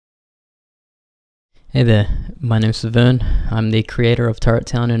Hey there, my name's Vern. I'm the creator of Turret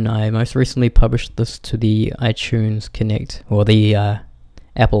Town, and I most recently published this to the iTunesConnect, or the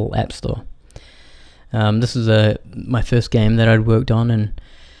Apple App Store. This is my first game that I'd worked on, and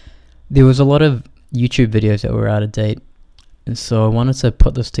there was a lot of YouTube videos that were out of date, and so I wanted to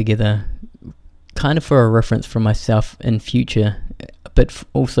put this together kind of for a reference for myself in future, but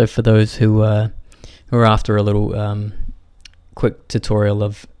also for those who are after a little quick tutorial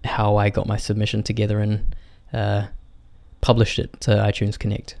of how I got my submission together and published it to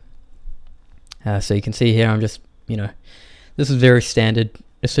iTunesConnect. So you can see here, I'm just, this is very standard,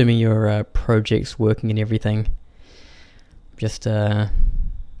 assuming your project's working and everything. Just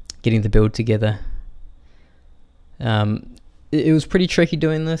getting the build together. It was pretty tricky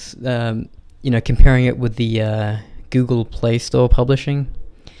doing this, comparing it with the Google Play Store publishing.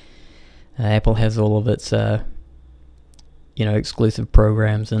 Apple has all of its exclusive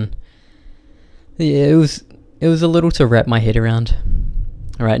programs, and yeah, it was a little to wrap my head around.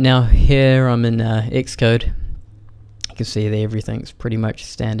 Alright, now here I'm in xCode. You can see there everything's pretty much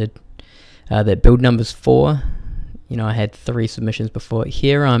standard. That build number's 4. I had 3 submissions before.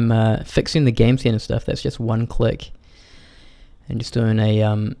 Here I'm fixing the game center stuff. That's just one click, and just doing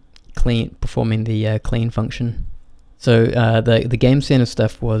a performing the clean function. So the game center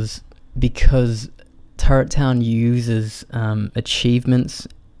stuff was because Turret Town uses achievements,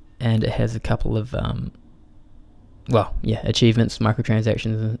 and it has a couple of achievements,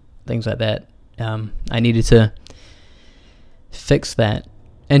 microtransactions and things like that. I needed to fix that,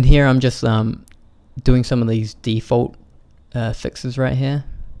 and here I'm just doing some of these default fixes right here.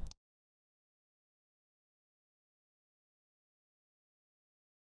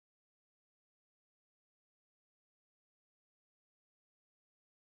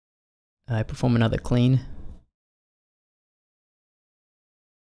 I perform another clean.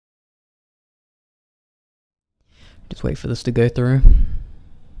 Just wait for this to go through.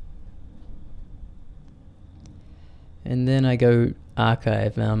 And then I go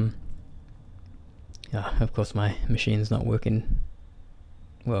archive. Of course my machine's not working,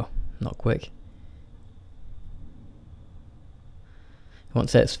 well, not quick.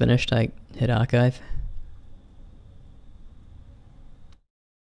 Once that's finished, I hit archive.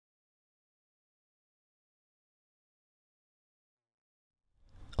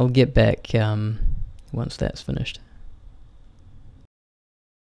 I'll get back once that's finished.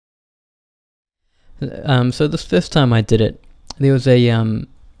 So this first time I did it, there was a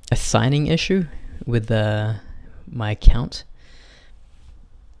signing issue with my account,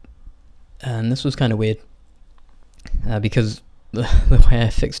 and this was kind of weird because the way I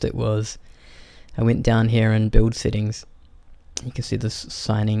fixed it was I went down here in build settings. You can see this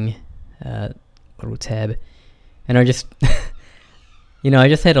signing little tab, and I just I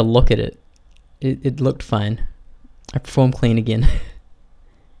just had a look at it. It looked fine. I performed clean again.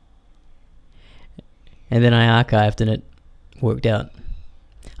 And then I archived and it worked out.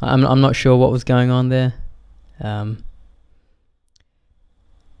 I'm not sure what was going on there.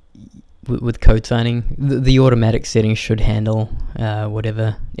 With code signing, the automatic settings should handle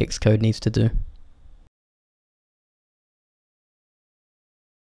whatever xCode needs to do.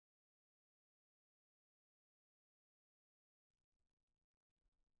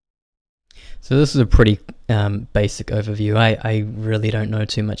 So this is a pretty basic overview. I really don't know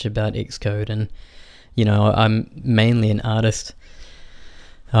too much about xCode, and I'm mainly an artist.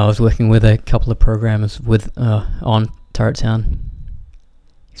 I was working with a couple of programmers on Turret Town.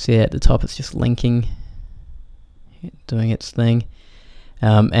 You see at the top it's just linking, doing its thing,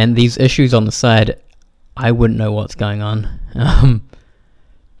 and these issues on the side, I wouldn't know what's going on,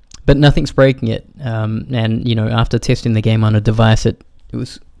 but nothing's breaking it. And after testing the game on a device, it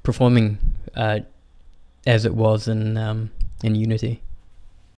was performing as it was in Unity.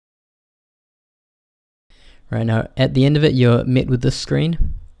 Right now, at the end of it, you're met with this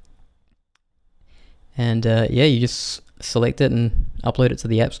screen, and you just select it and upload it to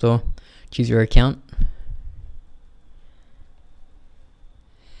the App Store. Choose your account.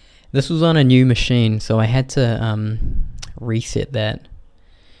 This was on a new machine, so I had to reset that.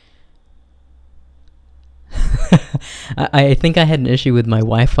 I think I had an issue with my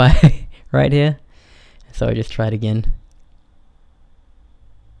Wi-Fi right here, so I just tried again.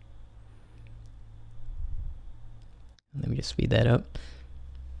 Let me just speed that up.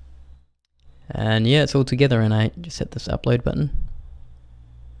 And yeah, it's all together, and I just hit this upload button.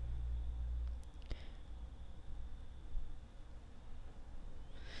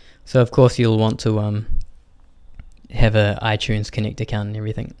 So of course you'll want to have a iTunesConnect account and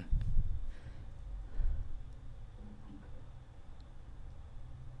everything.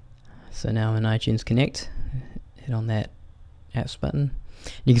 So now in iTunesConnect, hit on that apps button.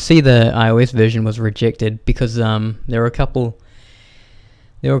 You can see the iOS version was rejected because there were a couple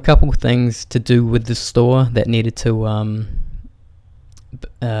things to do with the store that needed to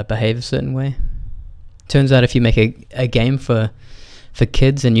behave a certain way. Turns out if you make a game for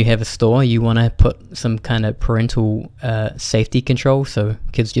kids and you have a store, you want to put some kind of parental safety control so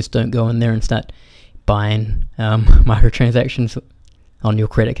kids just don't go in there and start buying microtransactions on your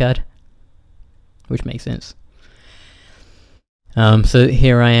credit card, which makes sense. So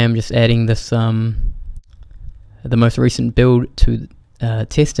here I am just adding this the most recent build to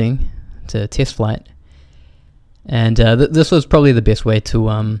testing, to test flight, and this was probably the best way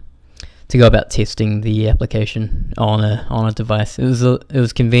to go about testing the application on a device. It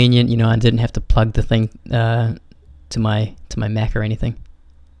was convenient, you know. I didn't have to plug the thing to my Mac or anything.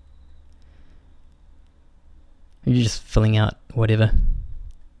 You're just filling out whatever.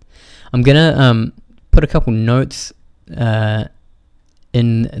 I'm gonna put a couple notes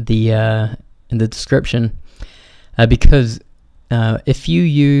in the description because if you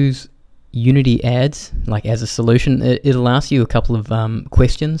use Unity ads like as a solution, it'll ask you a couple of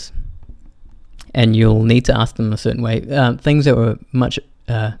questions, and you'll need to ask them a certain way. Things that were much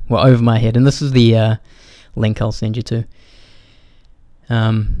over my head, and this is the link I'll send you to.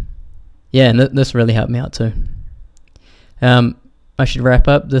 Yeah, and this really helped me out too. I should wrap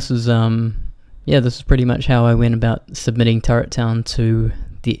up. This is this is pretty much how I went about submitting Turret Town to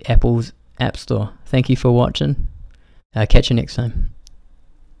the Apple's App Store. Thank you for watching. Catch you next time.